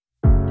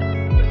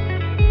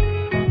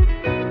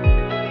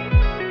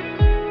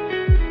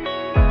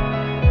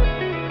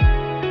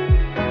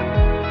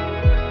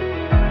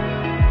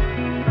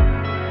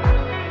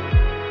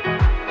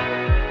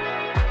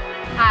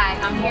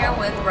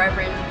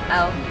Reverend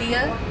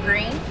Althea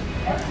Green.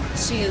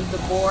 She is the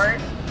board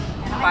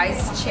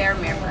vice chair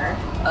member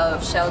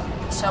of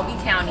Shelby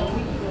County,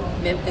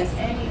 Memphis,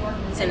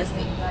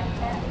 Tennessee.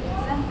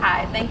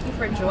 Hi, thank you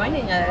for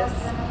joining us.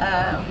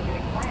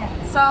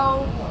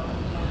 So,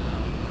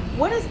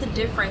 what is the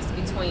difference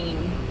between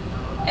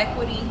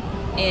equity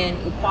and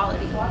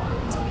equality?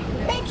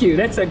 Thank you.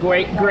 That's a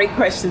great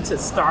question to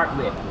start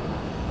with.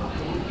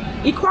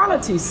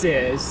 Equality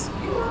says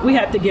we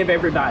have to give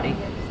everybody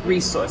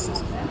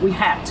resources. We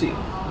have to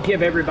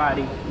give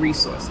everybody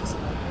resources.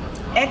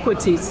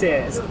 Equity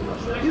says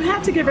you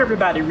have to give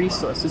everybody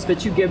resources,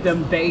 but you give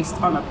them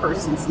based on a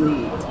person's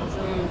need.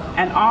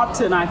 And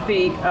often I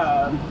think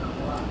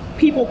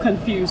people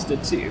confuse the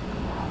two.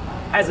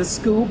 As a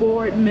school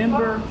board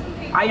member,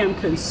 I am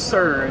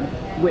concerned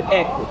with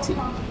equity.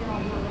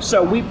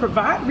 So we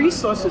provide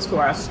resources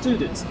for our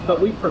students, but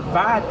we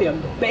provide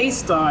them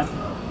based on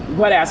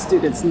what our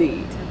students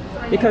need.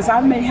 Because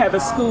I may have a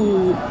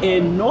school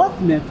in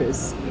North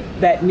Memphis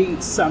that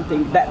needs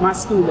something that my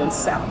school in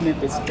South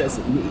Memphis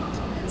doesn't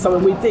need. So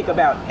when we think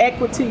about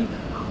equity,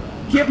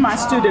 give my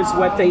students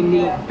what they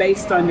need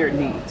based on their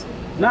needs,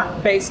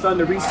 not based on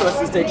the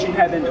resources that you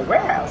have in the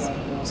warehouse.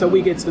 So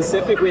we get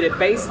specific with it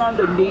based on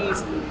the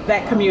needs,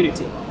 that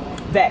community,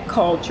 that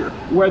culture,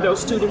 where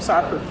those students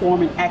are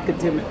performing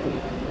academically.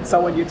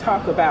 So when you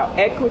talk about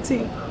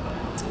equity,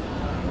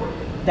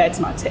 that's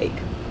my take.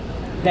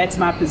 That's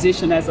my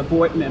position as a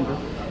board member,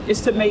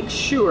 is to make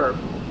sure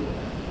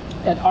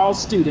that all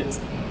students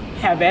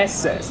have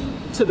access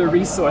to the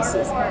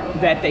resources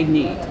that they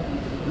need,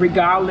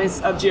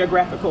 regardless of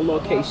geographical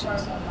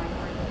locations,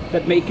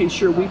 but making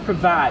sure we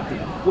provide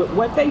them with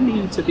what they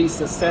need to be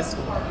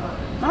successful.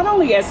 Not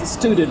only as a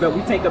student, but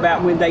we think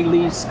about when they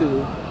leave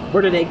school,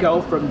 where do they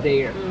go from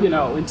there? You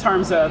know, in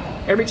terms of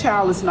every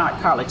child is not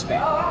college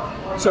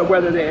bound. So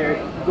whether they're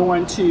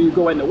going to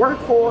go in the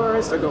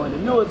workforce or go in the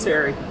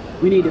military,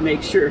 we need to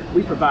make sure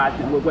we provide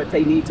them with what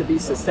they need to be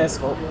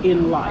successful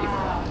in life.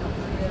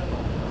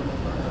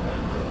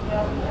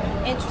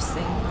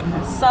 Interesting.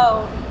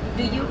 So,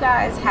 do you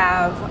guys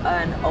have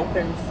an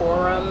open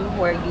forum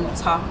where you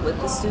talk with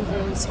the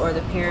students or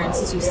the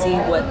parents to see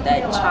what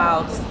that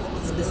child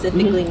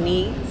specifically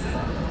needs?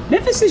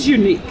 Memphis is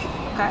unique.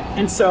 Okay.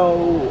 And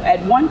so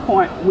at one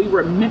point we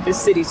were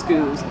Memphis City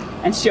Schools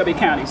and Shelby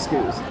County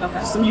Schools.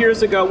 Okay. Some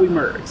years ago we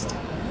merged.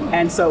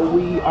 And so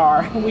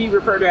we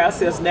refer to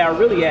ourselves now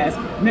really as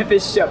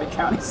Memphis Shelby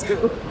County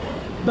School.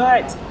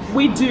 But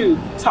we do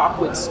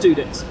talk with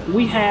students.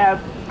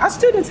 Our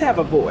students have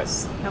a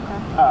voice.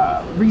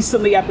 Okay.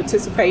 Recently I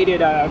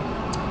participated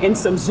in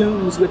some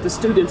Zooms with the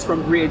students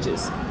from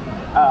Bridges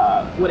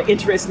with an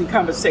interesting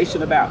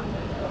conversation about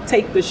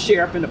take the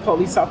sheriff and the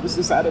police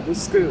officers out of the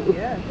school.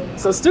 Yeah.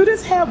 So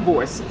students have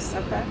voices.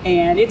 Okay.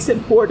 And it's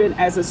important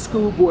as a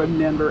school board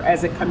member,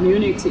 as a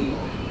community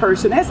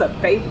person, as a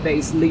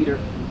faith-based leader,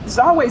 it's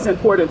always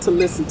important to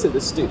listen to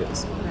the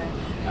students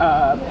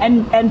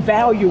and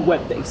value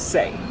what they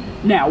say.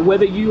 Now,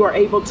 whether you are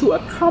able to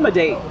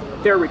accommodate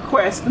their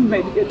requests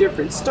may be a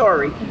different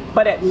story,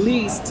 but at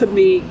least to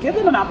me, give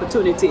them an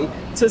opportunity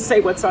to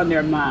say what's on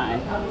their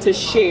mind, to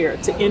share,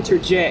 to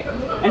interject.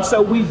 And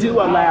so we do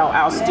allow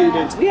our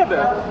students, we have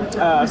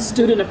a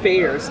student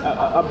affairs,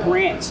 a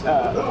branch,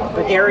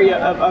 an area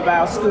of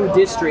our school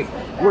district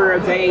where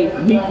they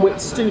meet with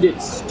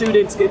students.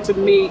 Students get to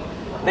meet,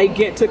 they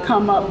get to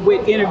come up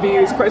with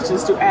interviews,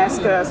 questions to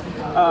ask us.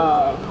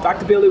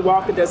 Dr. Billy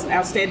Walker does an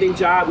outstanding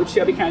job with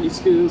Shelby County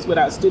Schools with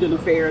our student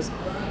affairs.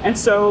 And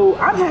so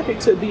I'm happy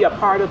to be a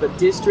part of a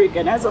district,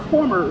 and as a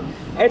former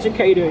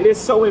educator, it is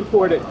so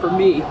important for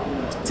me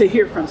to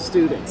hear from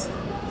students.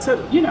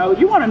 So, you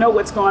want to know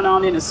what's going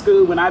on in a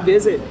school. When I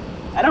visit,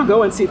 I don't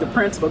go and see the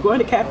principal, go in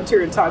the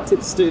cafeteria and talk to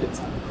the students.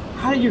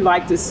 How do you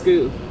like this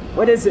school?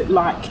 What is it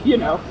like?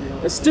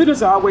 The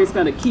students are always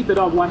going to keep it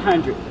on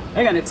 100.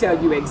 They're going to tell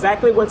you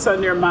exactly what's on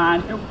their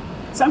mind.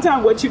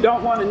 Sometimes what you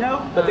don't want to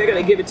know, but they're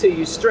going to give it to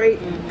you straight,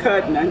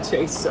 cut, and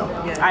unchased. So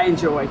I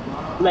enjoy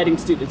letting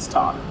students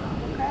talk.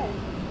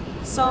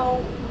 So,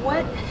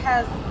 what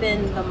has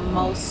been the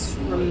most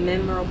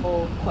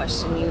memorable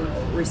question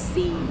you've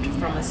received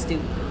from a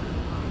student,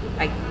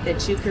 like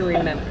that you can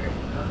remember?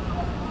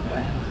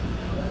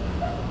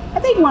 I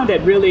think one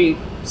that really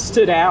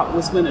stood out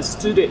was when a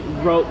student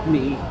wrote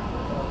me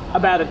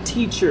about a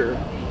teacher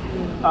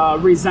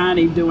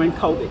resigning during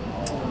COVID.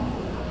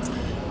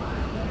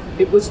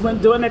 It was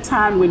during the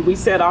time when we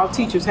said all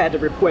teachers had to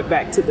report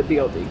back to the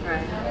building.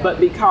 Right. But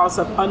because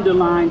of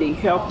underlying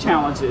health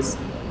challenges,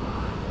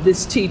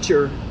 this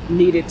teacher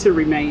needed to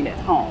remain at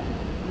home.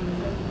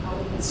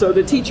 So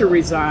the teacher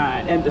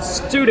resigned, and the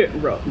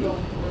student wrote me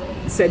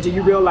and said, do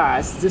you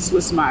realize this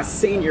was my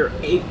senior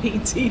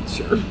AP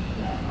teacher,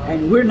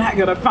 and we're not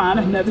going to find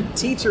another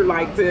teacher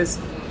like this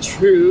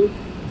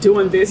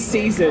doing this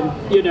season,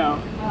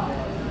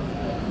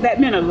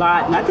 That meant a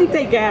lot, and I think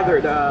they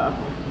gathered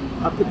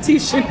a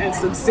petition and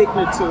some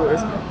signatures.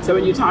 So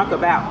when you talk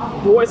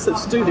about voice of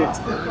students,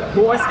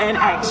 voice and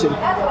action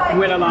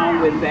went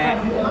along with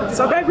that.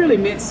 So that really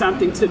meant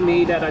something to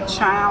me, that a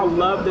child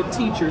loved the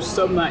teachers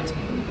so much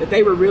that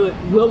they were really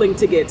willing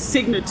to get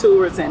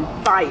signatures and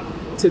fight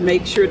to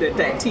make sure that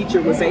that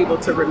teacher was able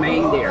to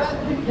remain there.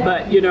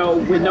 But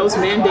when those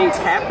mandates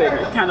happen,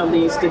 it kind of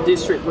leaves the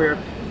district where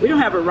we don't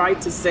have a right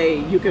to say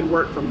you can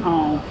work from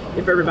home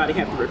if everybody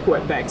have to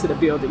report back to the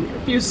building.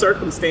 A few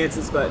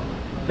circumstances, but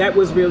that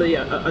was really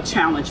a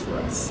challenge for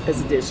us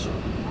as a district.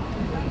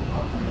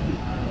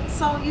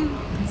 So you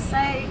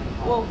say,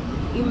 well,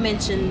 you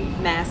mentioned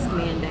mask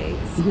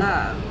mandates.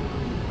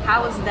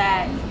 How is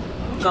that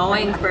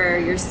going for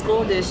your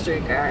school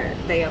district? Are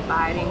they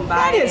abiding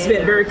by it? That has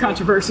been very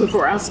controversial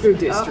for our school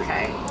district.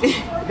 Okay.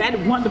 That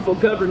wonderful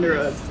governor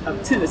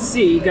of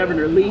Tennessee,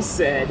 Governor Lee,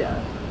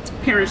 said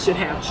parents should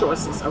have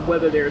choices of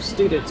whether their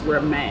students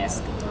wear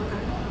masks.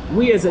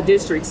 We as a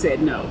district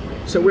said no.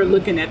 So we're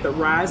looking at the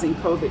rising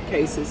COVID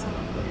cases.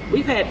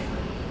 We've had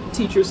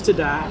teachers to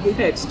die, we've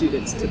had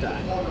students to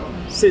die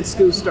since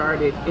school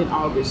started in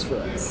August for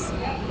us.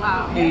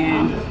 Wow.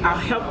 And our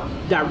health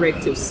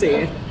directive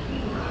said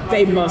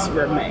they must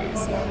wear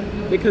masks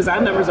because our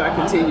numbers are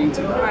continuing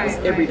to rise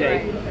every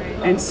day.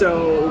 And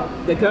so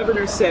the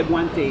governor said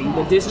one thing,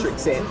 the district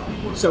said.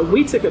 So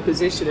we took a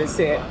position and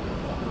said,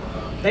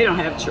 they don't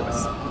have a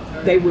choice.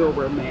 They will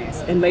wear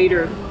masks. And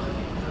later,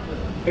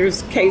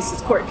 there's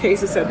cases, court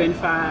cases have been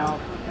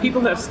filed.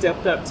 People have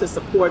stepped up to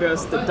support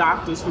us. The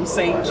doctors from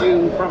St.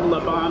 Jude, from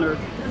Le Bonheur,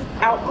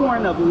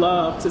 outpouring of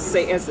love to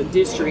say, as a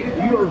district,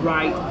 you're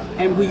right,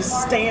 and we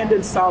stand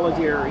in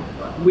solidarity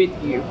with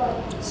you.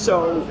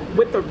 So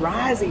with the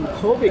rising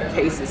COVID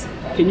cases,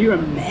 can you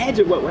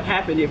imagine what would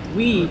happen if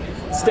we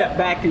stepped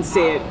back and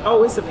said,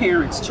 oh, it's a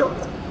parent's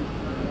choice?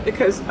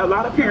 Because a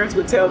lot of parents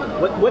would tell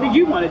them, what do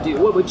you want to do?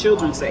 What would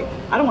children say?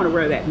 I don't want to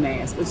wear that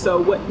mask. And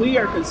so what we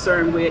are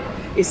concerned with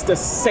is the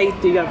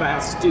safety of our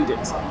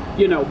students.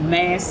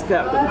 Mask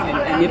up,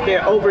 and if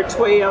they're over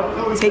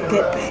 12, take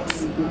that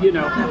vaccine,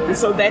 And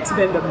so that's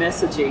been the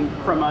messaging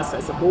from us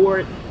as a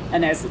board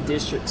and as a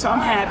district. So I'm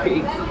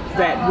happy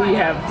that we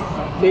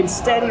have been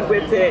steady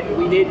with it.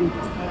 We didn't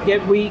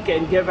get weak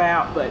and give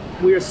out, but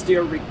we're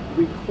still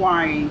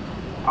requiring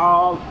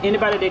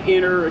anybody that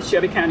enter a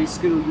Shelby County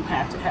school, you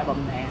have to have a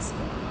mask.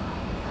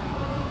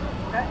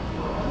 Okay.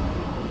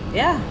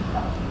 Yeah.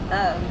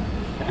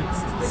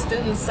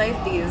 Student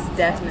safety is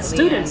definitely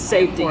student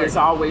safety important. Is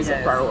always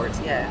yes. a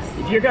priority. Yes.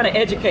 If you're going to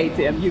educate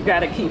them, you've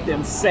got to keep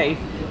them safe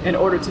in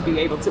order to be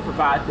able to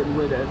provide them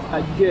with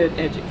a good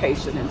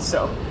education. And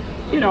so,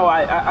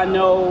 I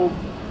know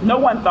no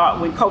one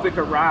thought when COVID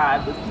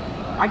arrived.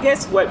 I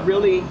guess what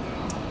really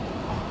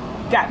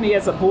got me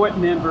as a board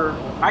member,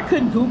 I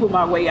couldn't Google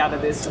my way out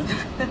of this one.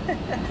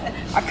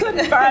 I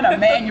couldn't find a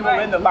manual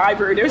in the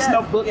library. There's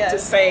no book to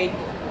say,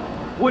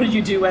 what did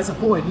you do as a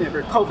board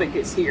member? COVID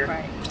is here.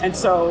 Right. And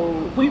so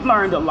we've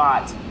learned a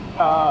lot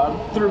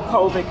through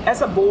COVID.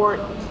 As a board,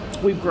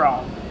 we've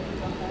grown.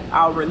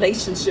 Our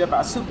relationship,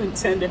 our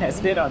superintendent has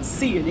been on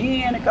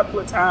CNN a couple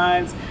of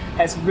times,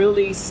 has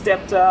really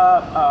stepped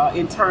up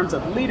in terms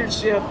of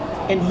leadership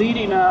and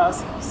leading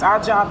us. It's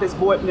our job as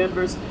board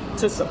members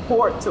to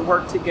support, to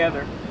work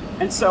together.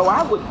 And so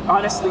I would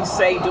honestly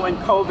say during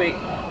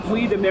COVID,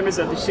 we, the members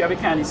of the Shelby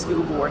County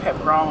School Board, have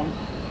grown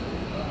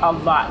a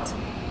lot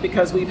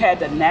because we've had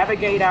to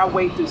navigate our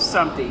way through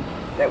something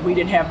that we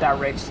didn't have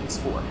directions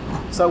for.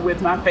 So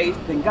with my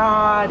faith in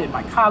God and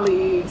my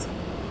colleagues,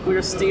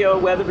 we're still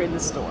weathering the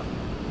storm.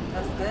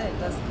 That's good.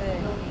 That's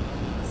good.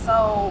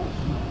 So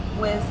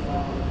with,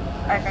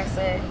 like I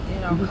said,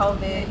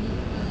 COVID,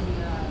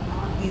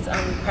 these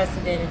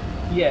unprecedented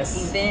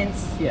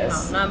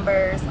events,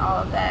 numbers, all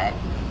of that.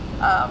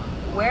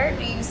 Where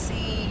do you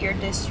see your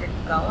district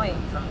going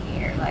from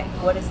here? Like,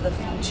 what is the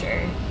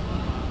future?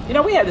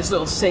 We have this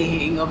little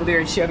saying over there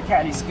in Shelby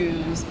County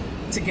Schools,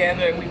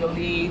 together we will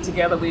lead,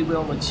 together we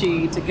will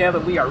achieve, together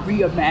we are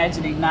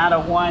reimagining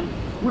 901.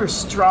 We're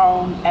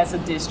strong as a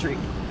district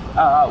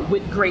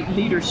with great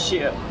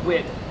leadership,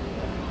 with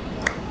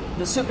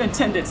the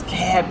superintendent's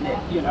cabinet,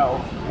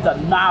 the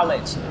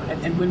knowledge.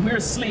 And when we're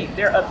asleep,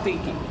 they're up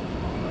thinking.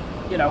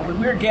 When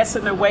we're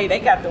guessing the way, they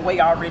got the way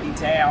already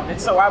down.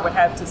 And so I would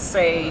have to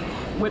say,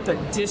 with a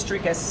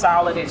district as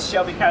solid as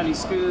Shelby County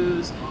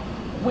Schools,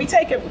 we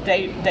take it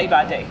day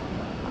by day.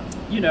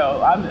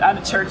 I'm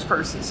a church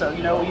person, so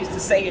we used to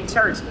say in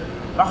church,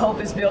 my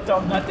hope is built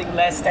on nothing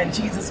less than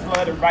Jesus'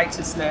 blood and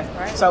righteousness.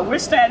 Right. So we're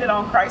standing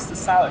on Christ's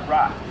solid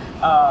rock.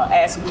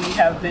 As we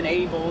have been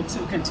able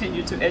to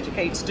continue to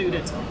educate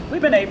students,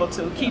 we've been able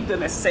to keep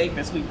them as safe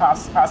as we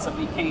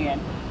possibly can.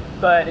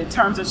 But in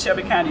terms of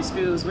Shelby County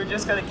Schools, we're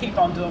just going to keep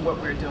on doing what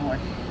we're doing.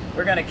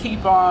 We're going to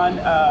keep on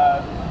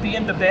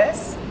being the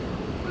best.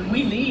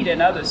 We lead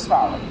and others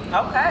follow.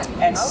 Okay.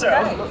 And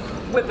so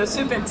with a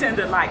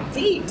superintendent like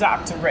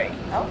Dr. Ray,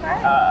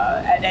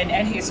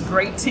 and his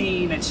great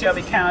team at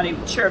Shelby County,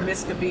 Chair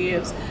Miska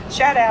Bibbs,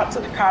 shout out to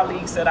the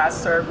colleagues that I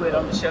serve with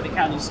on the Shelby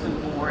County School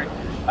Board.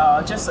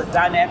 Just a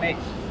dynamic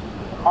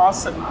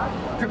awesome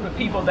group of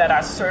people that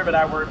I serve and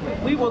I work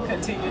with. We will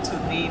continue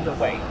to lead the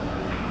way.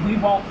 We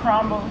won't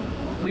crumble.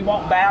 We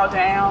won't bow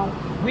down.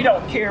 We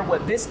don't care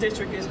what this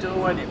district is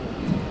doing.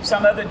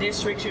 Some other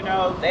districts, they've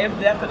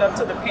left it up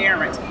to the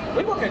parents.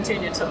 We will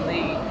continue to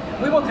lead.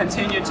 We will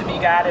continue to be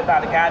guided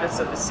by the guidance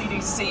of the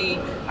CDC,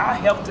 our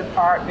health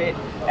department,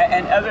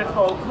 and other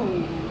folk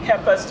who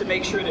help us to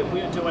make sure that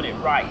we're doing it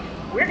right.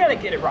 We're going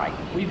to get it right.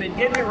 We've been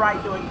getting it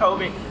right during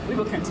COVID. We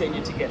will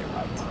continue to get it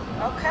right.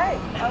 Okay.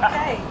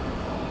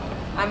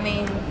 I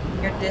mean,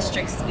 your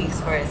district speaks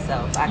for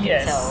itself. I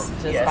can tell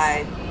just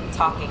by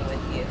talking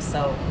with you.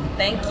 So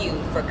thank you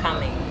for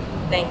coming.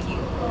 Thank you,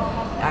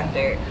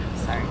 Dr.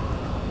 Sorry.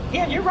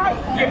 Yeah, you're right.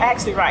 You're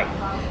actually right.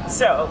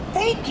 So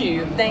thank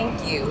you.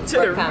 Thank you to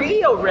the coming.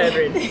 real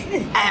Reverend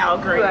Al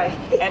Green. Right.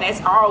 And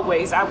as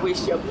always, I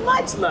wish you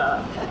much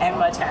love and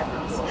much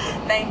happiness.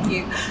 Thank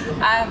you.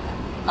 I'm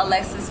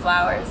Alexis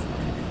Flowers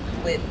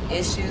with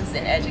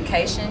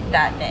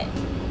issuesinEducation.net.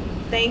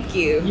 Thank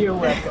you. You're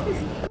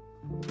welcome.